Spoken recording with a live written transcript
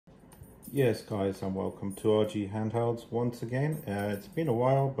Yes guys, and welcome to RGHandhelds once again. It's been a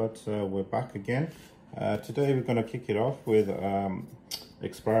while, but we're back again. Today we're going to kick it off with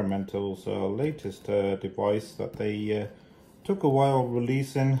Experimental's latest device that they took a while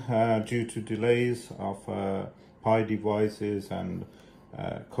releasing due to delays of Pi devices and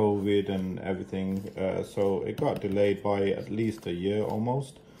COVID and everything. So it got delayed by at least a year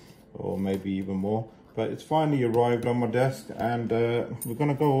almost, or maybe even more. But it's finally arrived on my desk, and we're going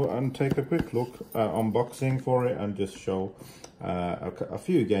to go and take a quick look unboxing for it and just show a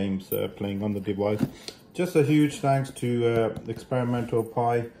few games playing on the device. Just a huge thanks to Experimental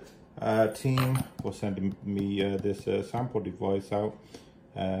Pi team for sending me this sample device out.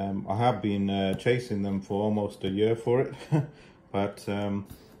 I have been chasing them for almost a year for it, but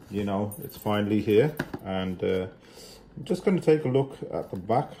you know, it's finally here. And I'm just going to take a look at the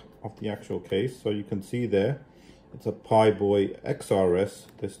back of the actual case. So you can see there, it's a PiBoy XRS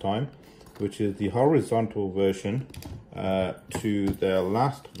this time, which is the horizontal version to their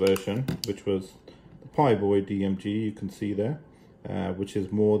last version, which was the PiBoy DMG. You can see there, which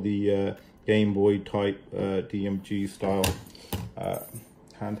is more the GameBoy type DMG style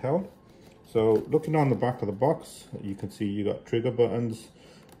handheld. So looking on the back of the box, you can see you got trigger buttons,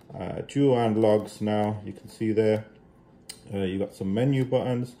 dual analogs. Now you can see there, you got some menu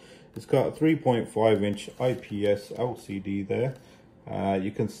buttons. It's got a 3.5-inch IPS LCD there.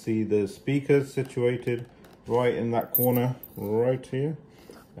 You can see the speakers situated right in that corner right here.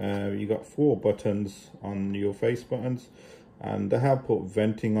 You got 4 buttons on your face buttons, and they have put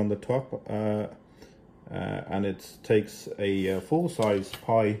venting on the top, and it takes a full-size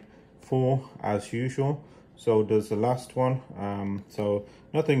Pi4 as usual. So does the last one. So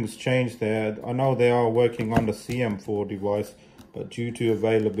nothing's changed there. I know they are working on the CM4 device, but due to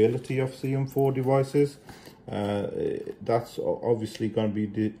availability of CM4 devices, that's obviously going to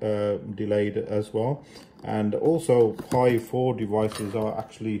be delayed as well. And also Pi4 devices are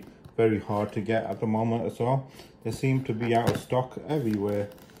actually very hard to get at the moment as well. They seem to be out of stock everywhere.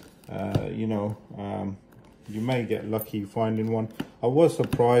 You know, you may get lucky finding one. I was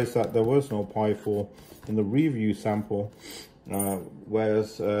surprised that there was no Pi4 in the review sample,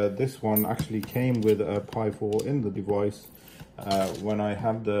 whereas this one actually came with a Pi4 in the device when I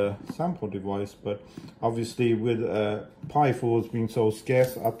had the sample device. But obviously with Pi4s being so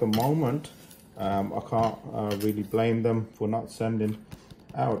scarce at the moment, I can't really blame them for not sending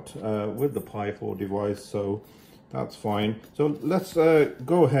out with the Pi4 device, so that's fine. So let's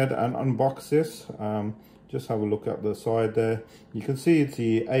go ahead and unbox this. Just have a look at the side there. You can see it's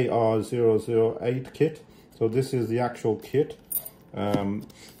the AR008 kit. So this is the actual kit.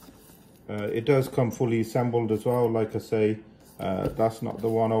 It does come fully assembled as well. Like I say, that's not the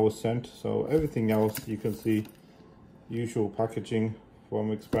one I was sent. So everything else you can see, usual packaging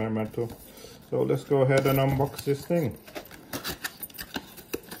from Experimental. So let's go ahead and unbox this thing.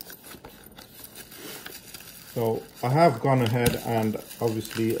 So I have gone ahead and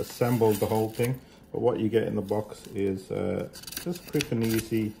obviously assembled the whole thing. But what you get in the box is just a quick and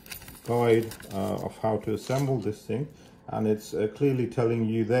easy guide of how to assemble this thing. And it's clearly telling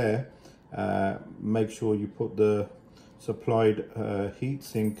you there, make sure you put the supplied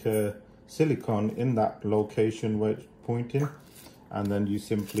heatsink silicone in that location where it's pointing, and then you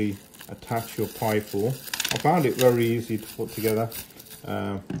simply attach your Pi4. I found it very easy to put together.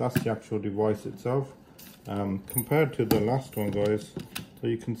 That's the actual device itself. Compared to the last one, guys, so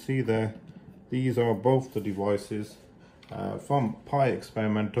you can see there, these are both the devices from Pi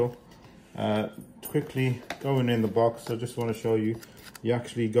Experimental. Quickly going in the box, I just want to show you, you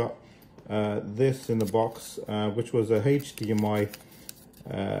actually got this in the box, which was a HDMI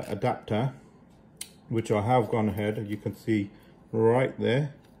adapter, which I have gone ahead, you can see right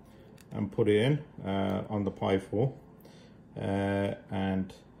there, and put it in on the Pi4.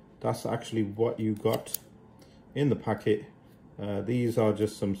 And that's actually what you got in the packet. These are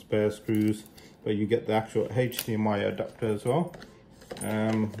just some spare screws, but you get the actual HDMI adapter as well.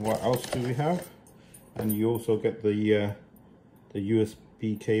 What else do we have? And you also get the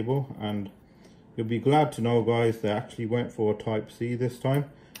USB cable, and you'll be glad to know, guys, they actually went for a Type C this time,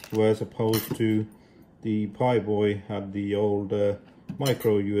 whereas opposed to the PiBoy had the old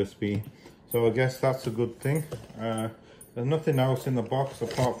micro USB. So I guess that's a good thing. There's nothing else in the box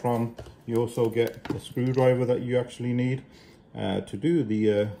apart from you also get the screwdriver that you actually need to do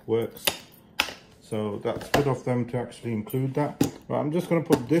the works. So that's good of them to actually include that. But I'm just going to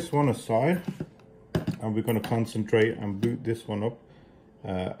put this one aside, and we're going to concentrate and boot this one up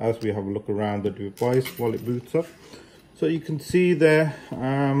as we have a look around the device while it boots up. So you can see there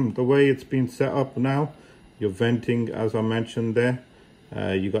the way it's been set up now. Your venting, as I mentioned there,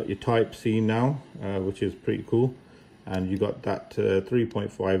 You got your Type C now, which is pretty cool, and you got that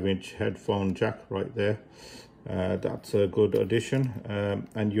 3.5-inch headphone jack right there. That's a good addition,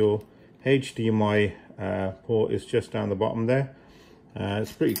 and your HDMI port is just down the bottom there.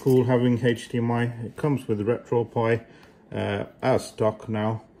 It's pretty cool having HDMI. It comes with RetroPie as stock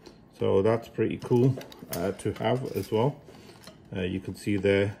now, so that's pretty cool to have as well. You can see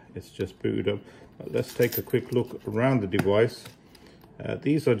there it's just booted up. But let's take a quick look around the device.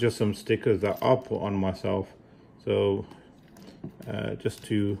 These are just some stickers that I'll put on myself, so just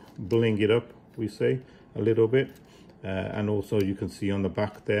to bling it up, we say, a little bit. And also you can see on the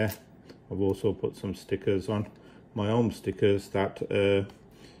back there, I've also put some stickers on, my own stickers that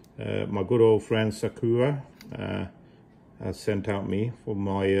my good old friend Sakura has sent out me for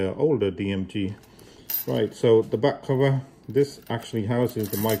my older DMG. Right, so the back cover, this actually houses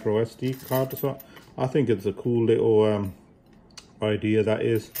the MicroSD card. So I think it's a cool little idea, that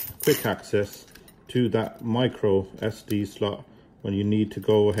is quick access to that MicroSD slot when you need to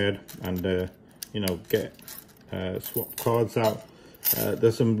go ahead and you know, get swap cards out.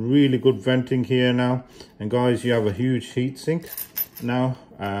 There's some really good venting here now, and guys, you have a huge heatsink now,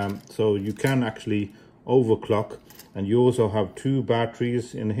 so you can actually overclock. And you also have two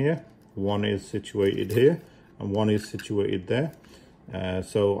batteries in here. One is situated here and one is situated there.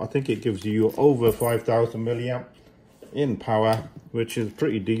 So I think it gives you over 5,000 milliamp in power, which is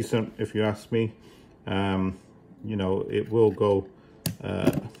pretty decent if you ask me. You know, it will go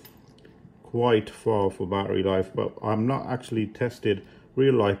quite far for battery life, but I'm not actually tested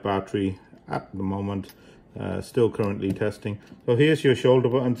real life battery at the moment. Still currently testing. So here's your shoulder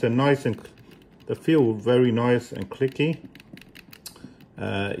buttons. They're nice and they feel very nice and clicky.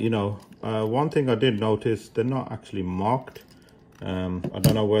 You know, one thing I did notice, they're not actually marked. I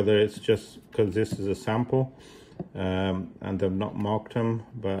don't know whether it's just because this is a sample and they've not marked them,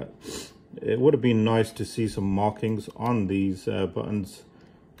 but it would have been nice to see some markings on these buttons.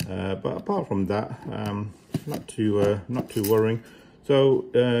 But apart from that, not too worrying. So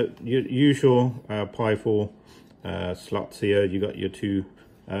your usual Pi4 slots here. You got your two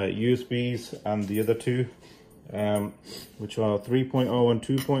USBs and the other two, which are 3.0 and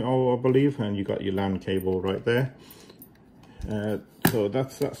 2.0, I believe, and you got your LAN cable right there. So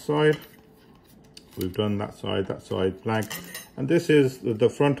that's that side. We've done that side blank, and this is the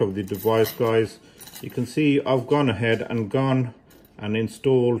front of the device, guys. You can see I've gone ahead and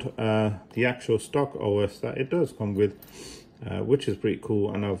installed the actual stock OS that it does come with, which is pretty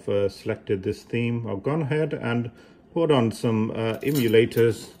cool. And I've selected this theme. I've gone ahead and put on some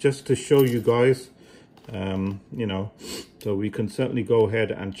emulators just to show you guys, you know, so we can certainly go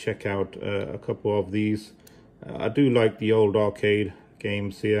ahead and check out a couple of these. I do like the old arcade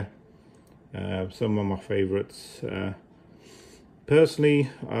games here, some of my favorites. Personally,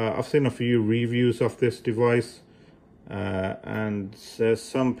 I've seen a few reviews of this device, and there's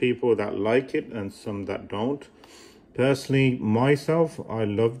some people that like it and some that don't. Personally, myself, I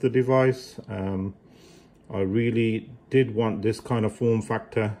love the device. I really did want this kind of form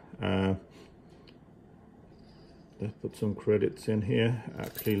factor. Let's put some credits in here.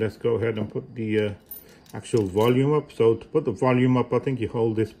 Actually, let's go ahead and put the actual volume up. So to put the volume up, I think you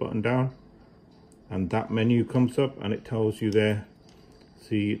hold this button down and that menu comes up and it tells you there.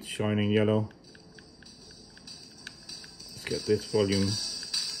 See, it's shining yellow. Let's get this volume,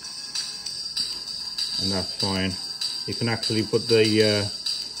 and that's fine. You can actually put the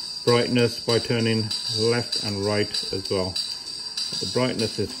brightness by turning left and right as well. But the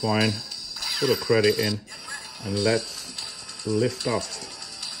brightness is fine. Put a credit in and let's lift off.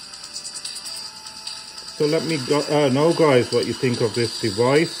 So let me know, guys, what you think of this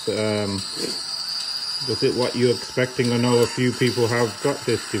device. Was it what you're expecting? I know a few people have got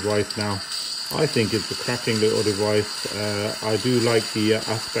this device now. I think it's a cracking little device. I do like the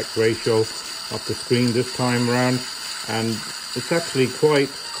aspect ratio of the screen this time around, and it's actually quite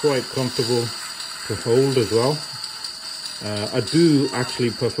comfortable to hold as well. I do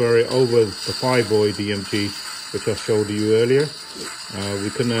actually prefer it over the PiBoy DMG, which I showed you earlier. We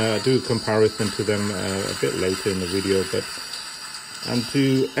can do a comparison to them a bit later in the video. And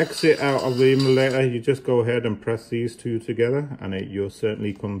to exit out of the emulator, you just go ahead and press these two together and you'll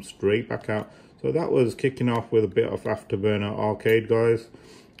certainly come straight back out. So that was kicking off with a bit of Afterburner Arcade, guys.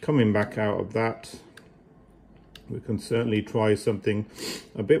 Coming back out of that, we can certainly try something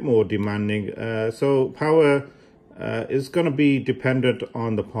a bit more demanding. So power is going to be dependent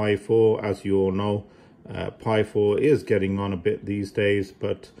on the Pi4, as you all know. Pi4 is getting on a bit these days,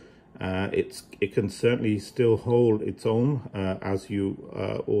 but it can certainly still hold its own, as you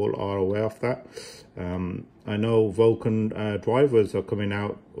all are aware of that. I know Vulkan drivers are coming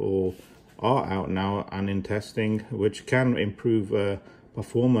out, or are out now and in testing, which can improve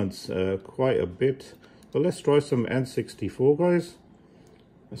performance quite a bit. So let's try some N64, guys.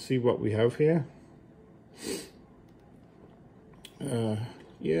 Let's see what we have here.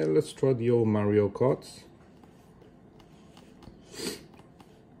 Yeah, let's try the old Mario Karts.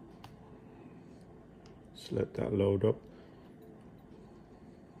 Just let that load up.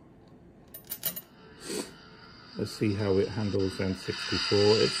 Let's see how it handles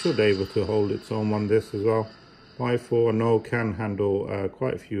N64. It should be able to hold its own on this as well. Pi4, I know, can handle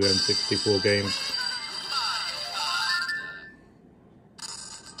quite a few N64 games.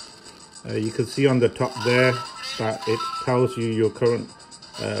 You can see on the top there that it tells you your current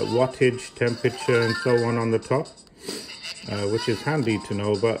wattage, temperature and so on the top, which is handy to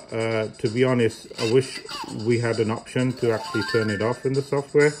know. But to be honest, I wish we had an option to actually turn it off in the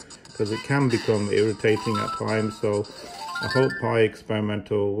software, because it can become irritating at times. So I hope Pi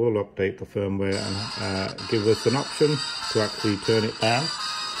Experimental will update the firmware and give us an option to actually turn it down,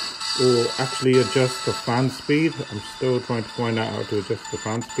 or actually adjust the fan speed. I'm still trying to find out how to adjust the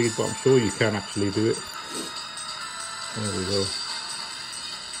fan speed, but I'm sure you can actually do it. There we go.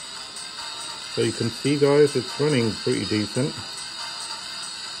 So you can see, guys, it's running pretty decent,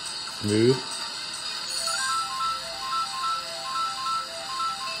 smooth.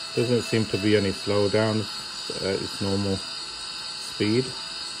 Doesn't seem to be any slowdowns. It's normal speed.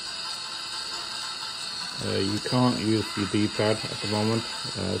 You can't use the D-pad at the moment,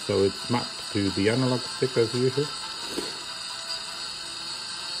 so it's mapped to the analog stick as usual.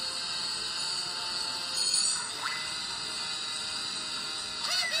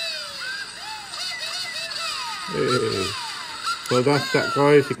 Hey. So that's that,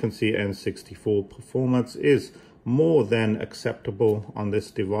 guys. You can see N64 performance is more than acceptable on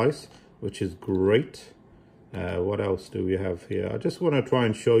this device, which is great. What else do we have here? I just want to try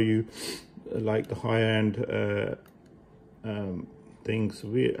and show you like the high-end things.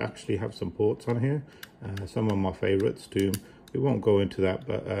 We actually have some ports on here, some of my favorites too. We won't go into that,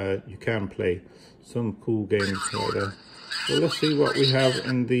 but you can play some cool games right there. So let's see what we have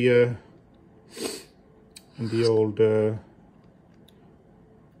in the old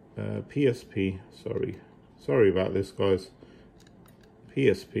PSP. Sorry about this, guys.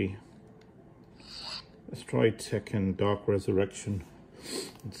 PSP. Let's try Tekken Dark Resurrection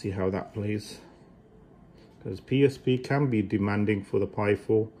and see how that plays, because PSP can be demanding for the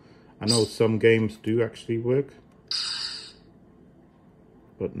Pi4. I know some games do actually work,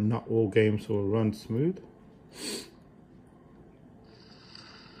 but not all games will run smooth.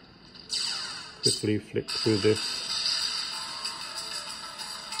 Quickly flick through this.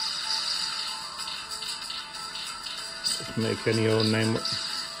 Just make any old name up.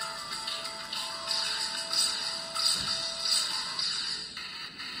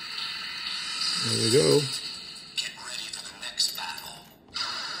 There we go. Get ready for the next battle.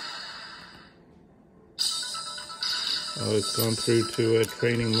 Oh, it's gone through to a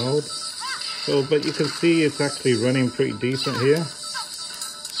training mode. So, but you can see it's actually running pretty decent here.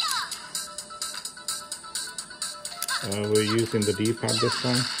 We're using the D-pad this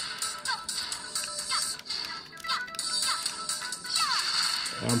time.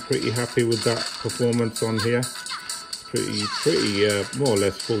 I'm pretty happy with that performance on here. Pretty more or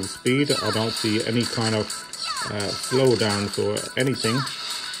less full speed. I don't see any kind of slowdowns or anything.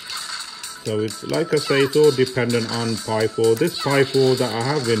 So it's, like I say, it's all dependent on Pi4. This Pi4 that I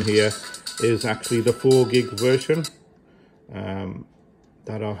have in here is actually the 4 gig version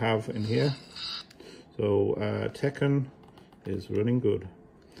that I have in here. So Tekken is running good.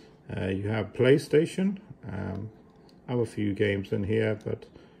 You have PlayStation. I have a few games in here, but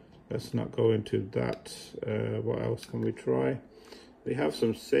let's not go into that. What else can we try? We have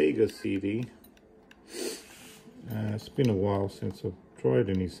some Sega CD. It's been a while since I've tried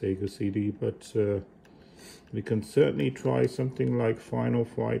any Sega CD, but we can certainly try something like Final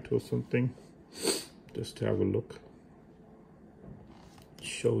Fight or something, just to have a look.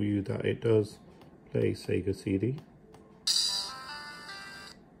 Show you that it does play Sega CD.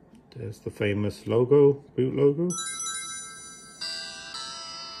 There's the famous logo, boot logo.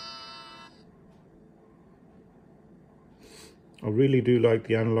 I really do like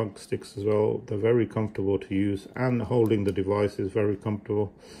the analog sticks as well. They're very comfortable to use, and holding the device is very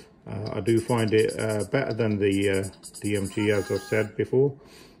comfortable. I do find it better than the DMG, as I've said before.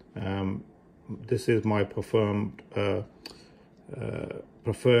 This is my preferred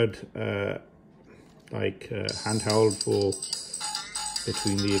handheld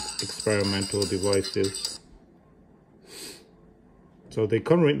between the experimental devices. So they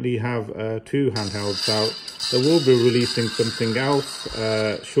currently have 2 handhelds out. They will be releasing something else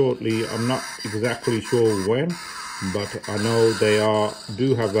shortly. I'm not exactly sure when, but I know they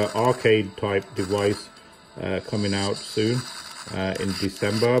do have an arcade type device coming out soon in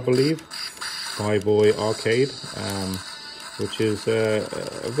December, I believe. PiBoy Arcade, which is a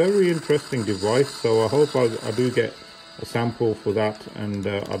very interesting device. So I hope I do get a sample for that, and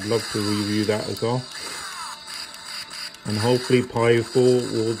I'd love to review that as well. And hopefully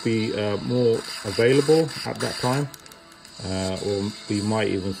Pi4 will be more available at that time, or we might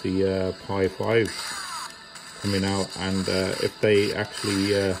even see Pi5 coming out. And if they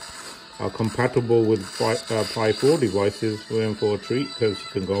actually are compatible with Pi4 devices, we're in for a treat, because you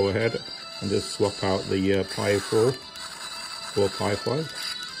can go ahead and just swap out the Pi4 for Pi5.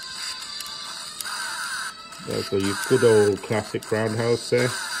 That's a good old classic roundhouse there.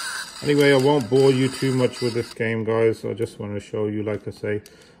 Anyway, I won't bore you too much with this game, guys. I just want to show you, like I say,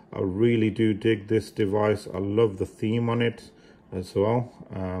 I really do dig this device. I love the theme on it as well.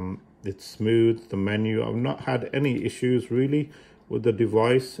 It's smooth, the menu. I've not had any issues really with the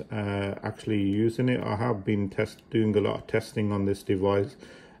device actually using it. I have been doing a lot of testing on this device,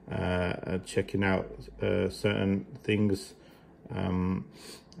 checking out certain things, and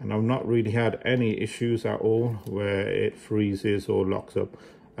I've not really had any issues at all where it freezes or locks up.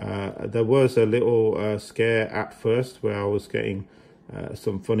 There was a little scare at first where I was getting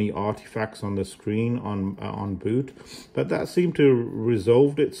some funny artifacts on the screen on boot, but that seemed to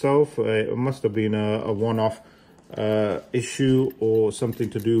resolved itself. It must have been a one-off issue or something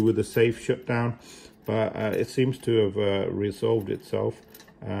to do with the safe shutdown, but it seems to have resolved itself.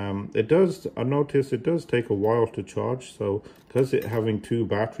 I noticed it does take a while to charge, so because it having 2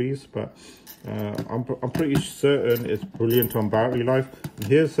 batteries, but I'm pretty certain it's brilliant on battery life. And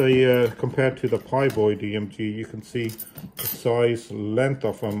here's a compared to the PiBoy DMG, you can see the size, length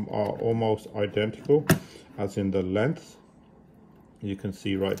of them are almost identical, as in the length. You can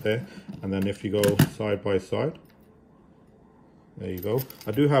see right there. And then if you go side by side, there you go.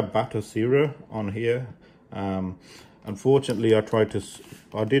 I do have Batocera on here. Unfortunately, I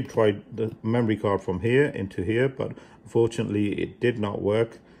did try the memory card from here into here, but unfortunately it did not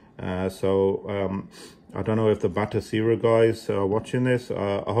work. So I don't know if the Batocera guys are watching this.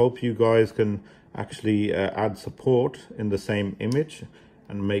 I hope you guys can actually add support in the same image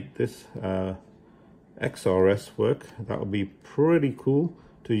and make this XRS work. That would be pretty cool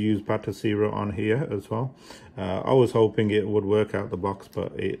to use Batocera on here as well. I was hoping it would work out the box,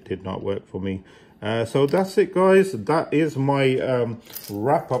 but it did not work for me. So that's it, guys. That is my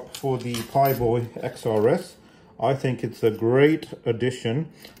wrap up for the PiBoy XRS. I think it's a great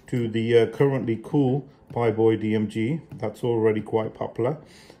addition to the currently cool PiBoy DMG. That's already quite popular.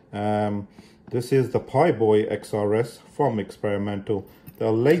 This is the PiBoy XRS from Experimental.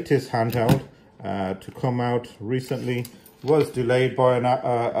 The latest handheld to come out recently, was delayed by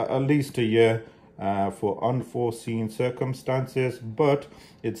at least a year for unforeseen circumstances, but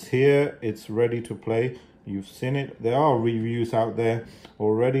it's here, it's ready to play. You've seen it. There are reviews out there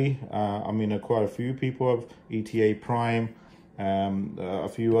already. I mean, quite a few people have. ETA Prime, a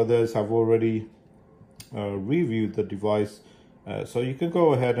few others have already reviewed the device, so you can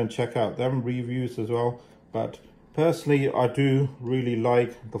go ahead and check out them reviews as well. But personally, I do really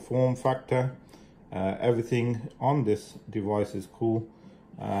like the form factor. Everything on this device is cool.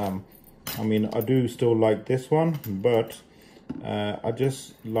 I mean, I do still like this one, but I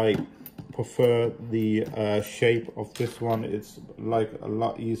just prefer the shape of this one. It's like a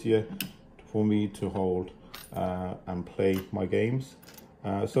lot easier for me to hold and play my games.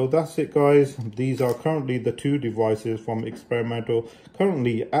 So that's it, guys. These are currently the 2 devices from Experimental.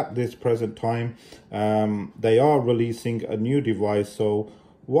 Currently at this present time, they are releasing a new device, so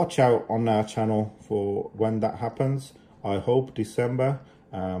watch out on our channel for when that happens. I hope December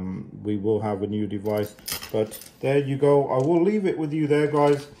we will have a new device. But there you go. I will leave it with you there,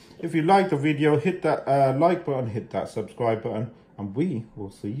 guys. If you like the video, hit that like button, hit that subscribe button, and we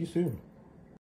will see you soon.